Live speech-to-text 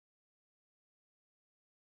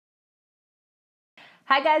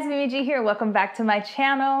Hi guys, Mimi G here. Welcome back to my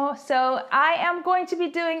channel. So I am going to be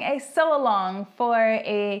doing a sew along for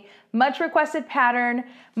a much requested pattern,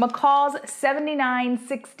 Mccalls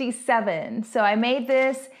 7967. So I made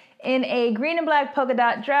this in a green and black polka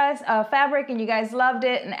dot dress fabric, and you guys loved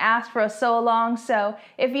it and asked for a sew along. So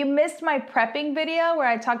if you missed my prepping video where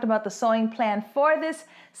I talked about the sewing plan for this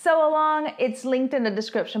sew along, it's linked in the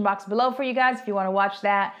description box below for you guys if you want to watch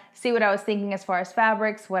that, see what I was thinking as far as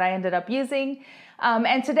fabrics, what I ended up using.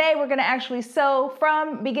 And today we're gonna actually sew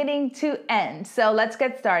from beginning to end. So let's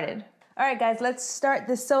get started. All right guys, let's start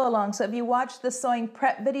this sew along. So if you watched the sewing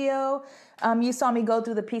prep video, you saw me go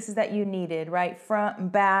through the pieces that you needed, right? Front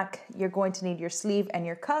and back, you're going to need your sleeve and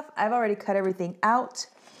your cuff. I've already cut everything out.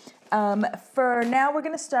 For now, we're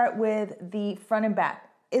gonna start with the front and back.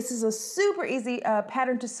 This is a super easy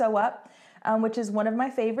pattern to sew up, which is one of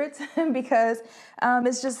my favorites because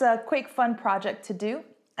it's just a quick, fun project to do.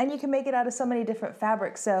 And you can make it out of so many different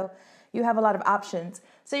fabrics, so you have a lot of options.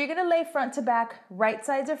 So you're gonna lay front to back, right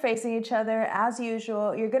sides are facing each other as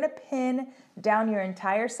usual. You're gonna pin down your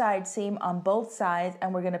entire side seam on both sides,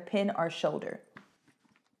 and we're gonna pin our shoulder.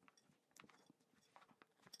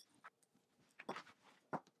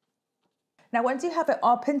 Now once you have it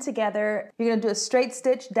all pinned together, you're gonna do a straight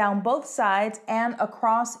stitch down both sides and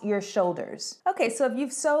across your shoulders. Okay, so if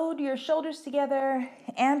you've sewed your shoulders together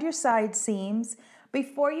and your side seams,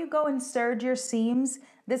 before you go and serge your seams,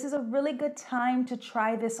 this is a really good time to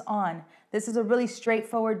try this on. This is a really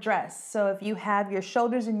straightforward dress. So if you have your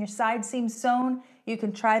shoulders and your side seams sewn, you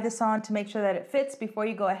can try this on to make sure that it fits before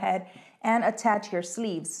you go ahead and attach your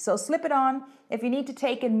sleeves. So slip it on. If you need to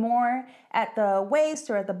take in more at the waist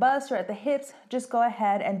or at the bust or at the hips, just go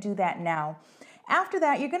ahead and do that now. After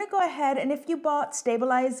that, you're gonna go ahead, and if you bought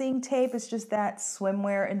stabilizing tape, it's just that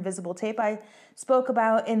swimwear invisible tape I spoke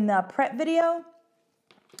about in the prep video,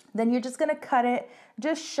 then you're just gonna cut it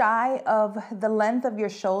just shy of the length of your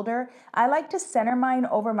shoulder. I like to center mine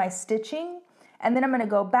over my stitching, and then I'm gonna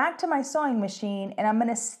go back to my sewing machine and I'm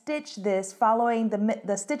gonna stitch this following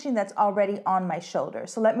the stitching that's already on my shoulder.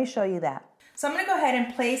 So let me show you that. So I'm gonna go ahead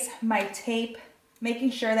and place my tape,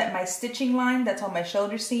 making sure that my stitching line that's on my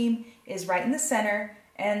shoulder seam is right in the center,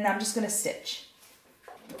 and I'm just gonna stitch.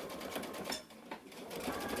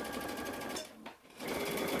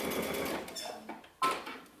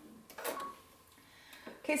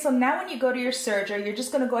 Okay, so now when you go to your serger, you're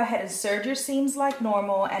just gonna go ahead and serge your seams like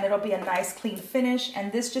normal, and it'll be a nice clean finish,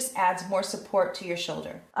 and this just adds more support to your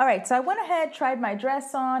shoulder. All right, so I went ahead, tried my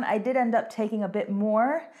dress on. I did end up taking a bit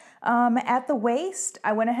more at the waist.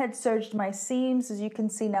 I went ahead, serged my seams. As you can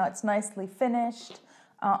see now, it's nicely finished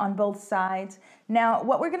on both sides. Now,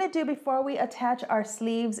 what we're gonna do before we attach our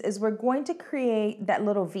sleeves is we're going to create that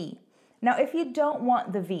little V. Now, if you don't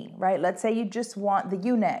want the V, right? Let's say you just want the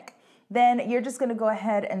U-neck. Then you're just gonna go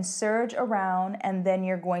ahead and serge around, and then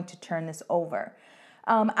you're going to turn this over.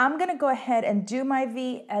 I'm gonna go ahead and do my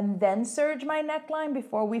V and then serge my neckline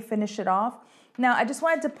before we finish it off. Now, I just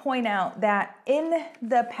wanted to point out that in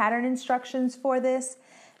the pattern instructions for this,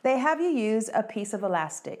 they have you use a piece of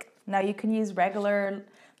elastic. Now you can use regular,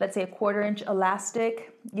 let's say a 1/4 inch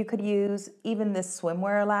elastic. You could use even this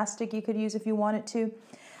swimwear elastic you could use if you wanted to.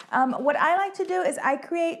 What I like to do is I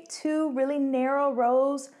create 2 really narrow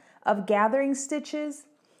rows of gathering stitches.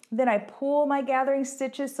 Then I pull my gathering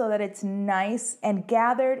stitches so that it's nice and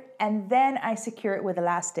gathered, and then I secure it with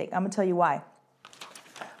elastic. I'm gonna tell you why.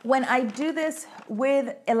 When I do this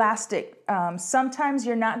with elastic, sometimes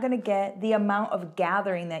you're not gonna get the amount of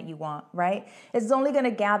gathering that you want, right? It's only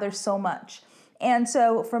gonna gather so much. And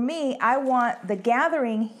so for me, I want the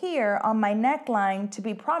gathering here on my neckline to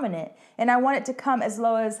be prominent, and I want it to come as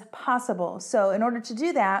low as possible. So in order to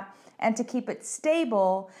do that, and to keep it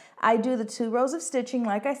stable, I do the 2 rows of stitching.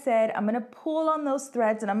 Like I said, I'm gonna pull on those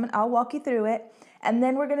threads, and I'll walk you through it. And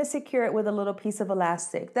then we're gonna secure it with a little piece of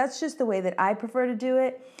elastic. That's just the way that I prefer to do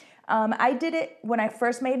it. I did it when I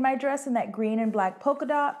first made my dress in that green and black polka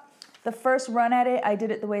dot. The first run at it, I did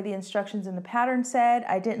it the way the instructions in the pattern said.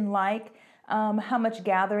 I didn't like how much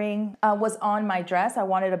gathering was on my dress. I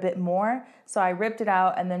wanted a bit more. So I ripped it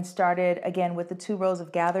out and then started again with the 2 rows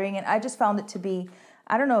of gathering. And I just found it to be,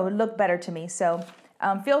 I don't know, it looked better to me. So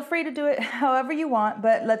feel free to do it however you want,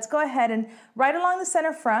 but let's go ahead and right along the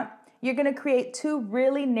center front, you're gonna create 2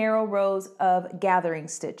 really narrow rows of gathering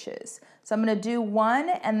stitches. So I'm gonna do one,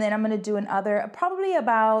 and then I'm gonna do another, probably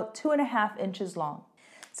about 2.5 inches long.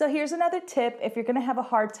 So here's another tip. If you're gonna have a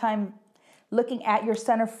hard time looking at your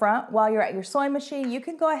center front while you're at your sewing machine, you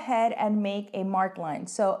can go ahead and make a mark line.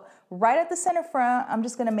 So right at the center front, I'm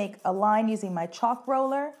just gonna make a line using my chalk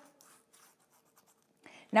roller.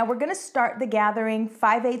 Now we're gonna start the gathering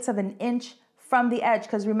 5/8 of an inch from the edge,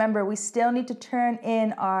 because remember, we still need to turn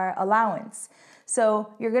in our allowance.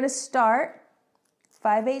 So you're gonna start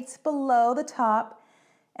 5/8 below the top,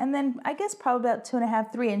 and then I guess probably about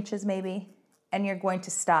 2.5, 3 inches maybe, and you're going to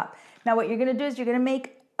stop. Now what you're gonna do is you're gonna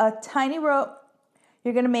make a tiny row.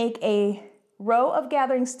 You're gonna make a row of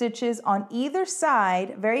gathering stitches on either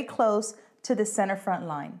side, very close to the center front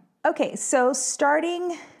line. Okay, so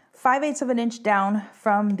starting 5/8 of an inch down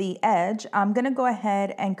from the edge, I'm gonna go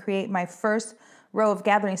ahead and create my first row of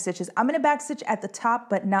gathering stitches. I'm gonna backstitch at the top,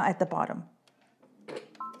 but not at the bottom.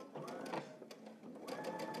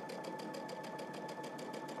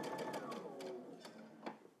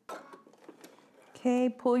 Okay,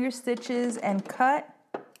 pull your stitches and cut.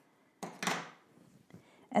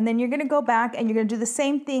 And then you're gonna go back and you're gonna do the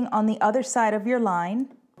same thing on the other side of your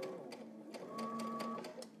line.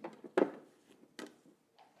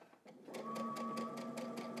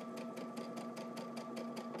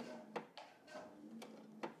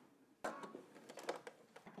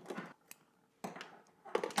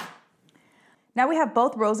 Now we have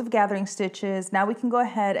both rows of gathering stitches. Now we can go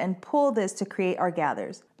ahead and pull this to create our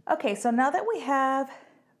gathers. Okay, so now that we have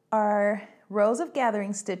our rows of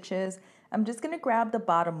gathering stitches, I'm just gonna grab the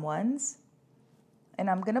bottom ones and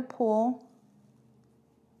I'm gonna pull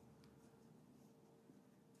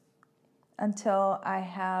until I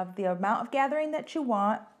have the amount of gathering that you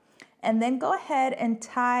want, and then go ahead and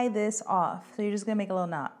tie this off. So you're just gonna make a little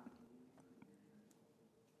knot.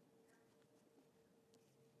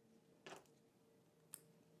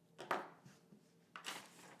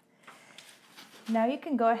 Now you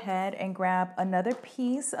can go ahead and grab another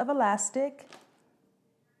piece of elastic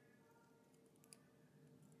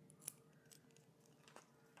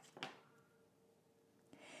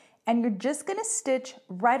and you're just gonna stitch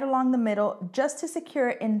right along the middle just to secure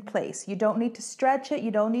it in place. You don't need to stretch it,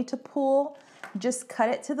 you don't need to pull, just cut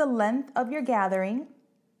it to the length of your gathering.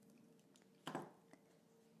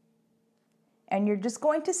 And you're just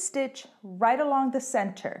going to stitch right along the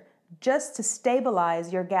center just to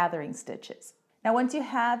stabilize your gathering stitches. Now once you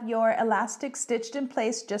have your elastic stitched in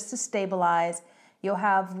place just to stabilize, you'll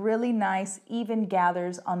have really nice even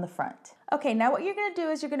gathers on the front. Okay, now what you're gonna do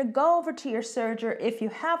is you're gonna go over to your serger if you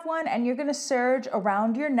have one, and you're gonna serge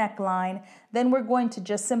around your neckline. Then we're going to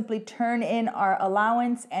just simply turn in our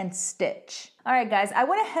allowance and stitch. All right guys, I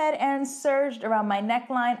went ahead and serged around my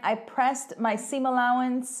neckline. I pressed my seam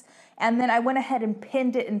allowance and then I went ahead and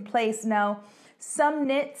pinned it in place. Now, some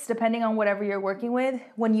knits, depending on whatever you're working with,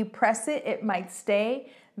 when you press it, it might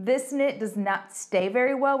stay. This knit does not stay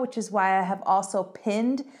very well, which is why I have also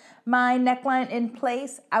pinned my neckline in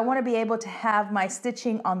place. I want to be able to have my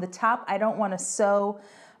stitching on the top. I don't want to sew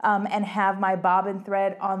and have my bobbin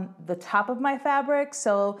thread on the top of my fabric.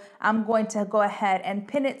 So I'm going to go ahead and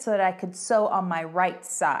pin it so that I could sew on my right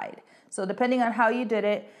side. So depending on how you did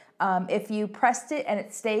it, if you pressed it and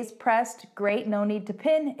it stays pressed, great, no need to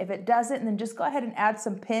pin. If it doesn't, then just go ahead and add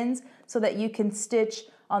some pins so that you can stitch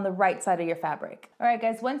on the right side of your fabric. All right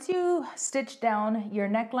guys, once you stitch down your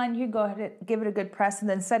neckline, you go ahead and give it a good press and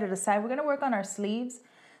then set it aside. We're gonna work on our sleeves.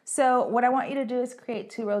 So what I want you to do is create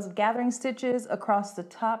 2 rows of gathering stitches across the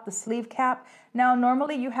top, the sleeve cap. Now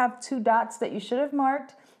normally you have 2 dots that you should have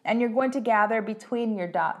marked, and you're going to gather between your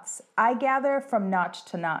dots. I gather from notch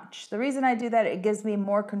to notch. The reason I do that, it gives me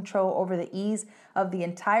more control over the ease of the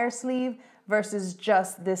entire sleeve versus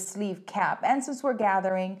just this sleeve cap. And since we're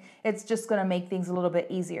gathering, it's just gonna make things a little bit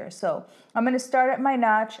easier. So I'm gonna start at my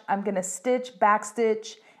notch, I'm gonna stitch, back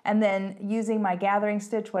stitch, and then using my gathering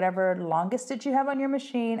stitch, whatever longest stitch you have on your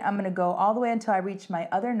machine, I'm gonna go all the way until I reach my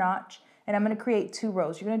other notch, and I'm gonna create 2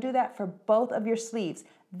 rows. You're gonna do that for both of your sleeves.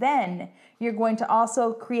 Then you're going to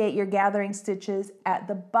also create your gathering stitches at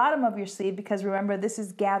the bottom of your sleeve, because remember, this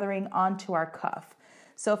is gathering onto our cuff.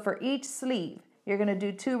 So for each sleeve, you're going to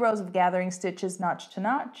do 2 rows of gathering stitches notch to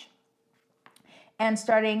notch. And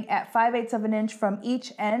starting at 5/8 of an inch from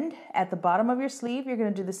each end at the bottom of your sleeve, you're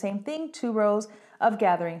going to do the same thing, 2 rows of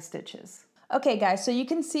gathering stitches. Okay guys, so you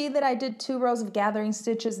can see that I did 2 rows of gathering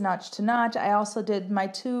stitches notch to notch. I also did my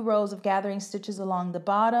 2 rows of gathering stitches along the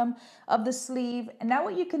bottom of the sleeve. And now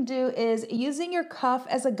what you can do is, using your cuff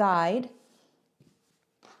as a guide,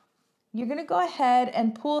 you're gonna go ahead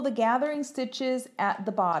and pull the gathering stitches at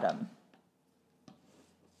the bottom.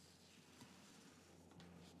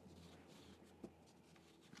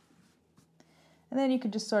 And then you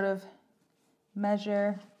can just sort of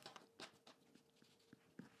measure.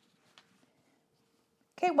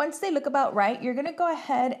 Okay, once they look about right, you're gonna go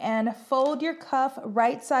ahead and fold your cuff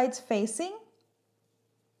right sides facing.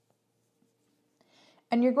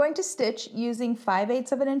 And you're going to stitch using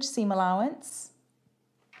 5/8 of an inch seam allowance.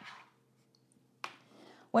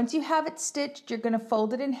 Once you have it stitched, you're going to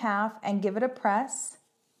fold it in half and give it a press,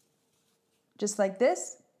 just like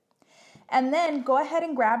this. And then go ahead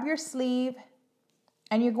and grab your sleeve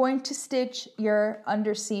and you're going to stitch your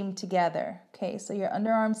underseam together. Okay, so your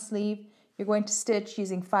underarm sleeve, you're going to stitch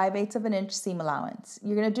using 5/8 of an inch seam allowance.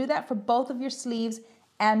 You're going to do that for both of your sleeves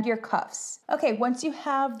and your cuffs. Okay, once you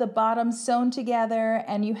have the bottom sewn together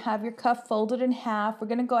and you have your cuff folded in half, we're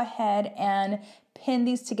going to go ahead and pin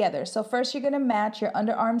these together. So first you're going to match your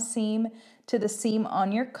underarm seam to the seam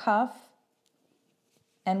on your cuff.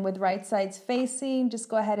 And with right sides facing, just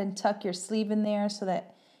go ahead and tuck your sleeve in there so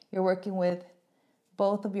that you're working with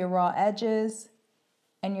both of your raw edges.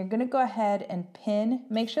 And you're going to go ahead and pin.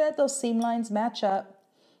 Make sure that those seam lines match up.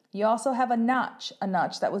 You also have a notch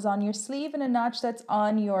that was on your sleeve and a notch that's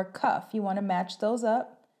on your cuff. You want to match those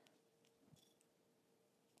up.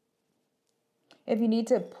 If you need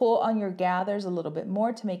to pull on your gathers a little bit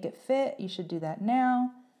more to make it fit, you should do that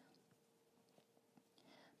now.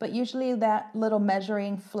 But usually that little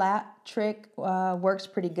measuring flat trick works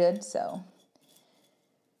pretty good. So,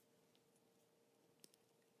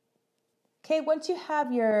 okay, once you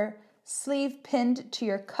have your sleeve pinned to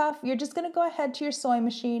your cuff, you're just going to go ahead to your sewing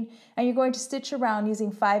machine and you're going to stitch around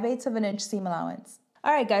using 5/8 of an inch seam allowance.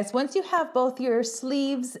 All right, guys, once you have both your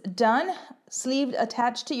sleeves done, sleeve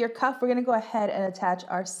attached to your cuff, we're going to go ahead and attach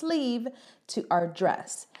our sleeve to our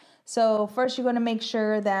dress. So first you're going to make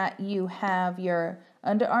sure that you have your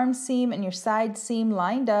underarm seam and your side seam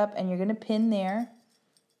lined up and you're going to pin there.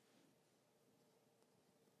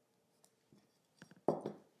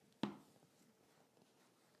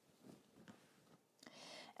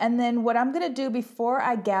 And then what I'm going to do before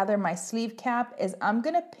I gather my sleeve cap is I'm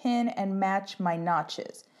going to pin and match my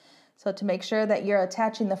notches. So to make sure that you're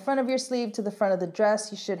attaching the front of your sleeve to the front of the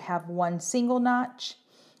dress, you should have one single notch.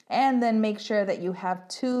 And then make sure that you have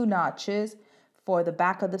 2 notches for the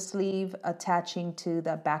back of the sleeve attaching to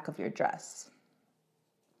the back of your dress.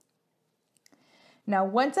 Now,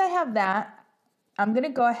 once I have that, I'm going to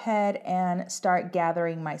go ahead and start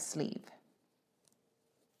gathering my sleeve.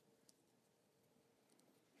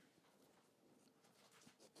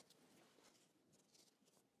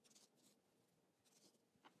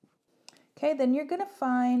 Okay, then you're going to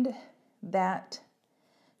find that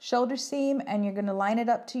shoulder seam and you're going to line it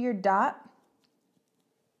up to your dot.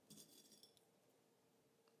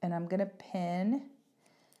 And I'm going to pin.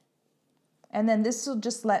 And then this will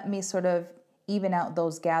just let me sort of even out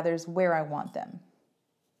those gathers where I want them.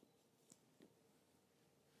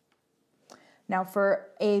 Now for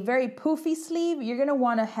a very poofy sleeve, you're going to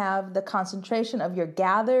want to have the concentration of your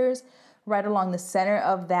gathers right along the center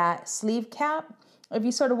of that sleeve cap. If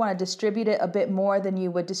you sort of want to distribute it a bit more than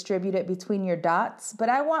you would distribute it between your dots. But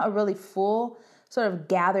I want a really full sort of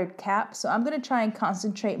gathered cap. So I'm going to try and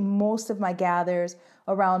concentrate most of my gathers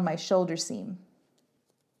around my shoulder seam.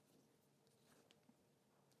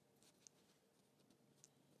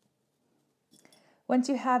 Once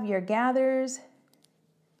you have your gathers,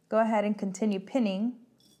 go ahead and continue pinning.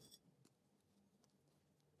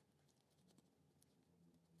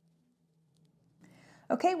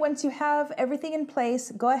 Okay, once you have everything in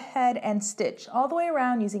place, go ahead and stitch all the way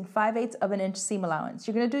around using 5/8 of an inch seam allowance.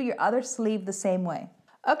 You're going to do your other sleeve the same way.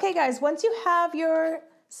 Okay guys, once you have your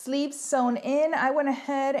sleeves sewn in, I went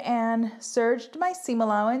ahead and serged my seam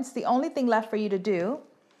allowance. The only thing left for you to do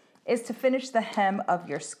is to finish the hem of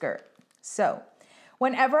your skirt. So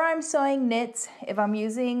whenever I'm sewing knits, if I'm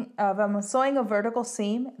sewing a vertical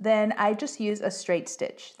seam, then I just use a straight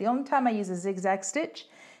stitch. The only time I use a zigzag stitch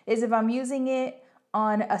is if I'm using it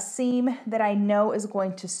on a seam that I know is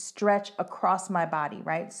going to stretch across my body,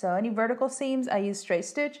 right? So any vertical seams, I use straight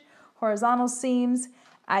stitch. Horizontal seams,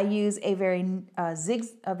 I use a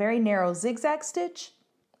very narrow zigzag stitch.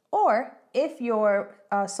 Or if your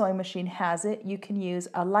sewing machine has it, you can use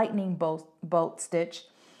a lightning bolt stitch,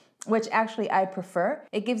 which actually I prefer.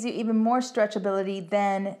 It gives you even more stretchability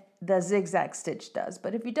than the zigzag stitch does.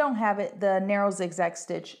 But if you don't have it, the narrow zigzag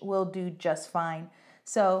stitch will do just fine.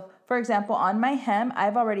 So for example, on my hem,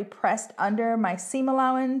 I've already pressed under my seam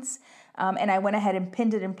allowance and I went ahead and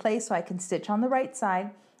pinned it in place so I can stitch on the right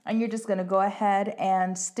side. And you're just going to go ahead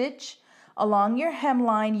and stitch along your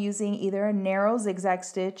hemline using either a narrow zigzag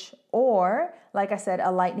stitch or, like I said, a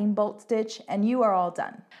lightning bolt stitch, and you are all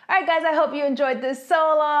done. All right, guys, I hope you enjoyed this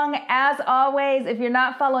sew along. As always, if you're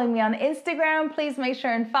not following me on Instagram, please make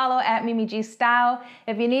sure and follow at Mimi G Style.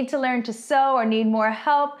 If you need to learn to sew or need more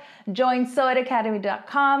help, join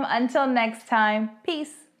sew@academy.com. Until next time,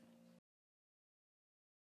 peace.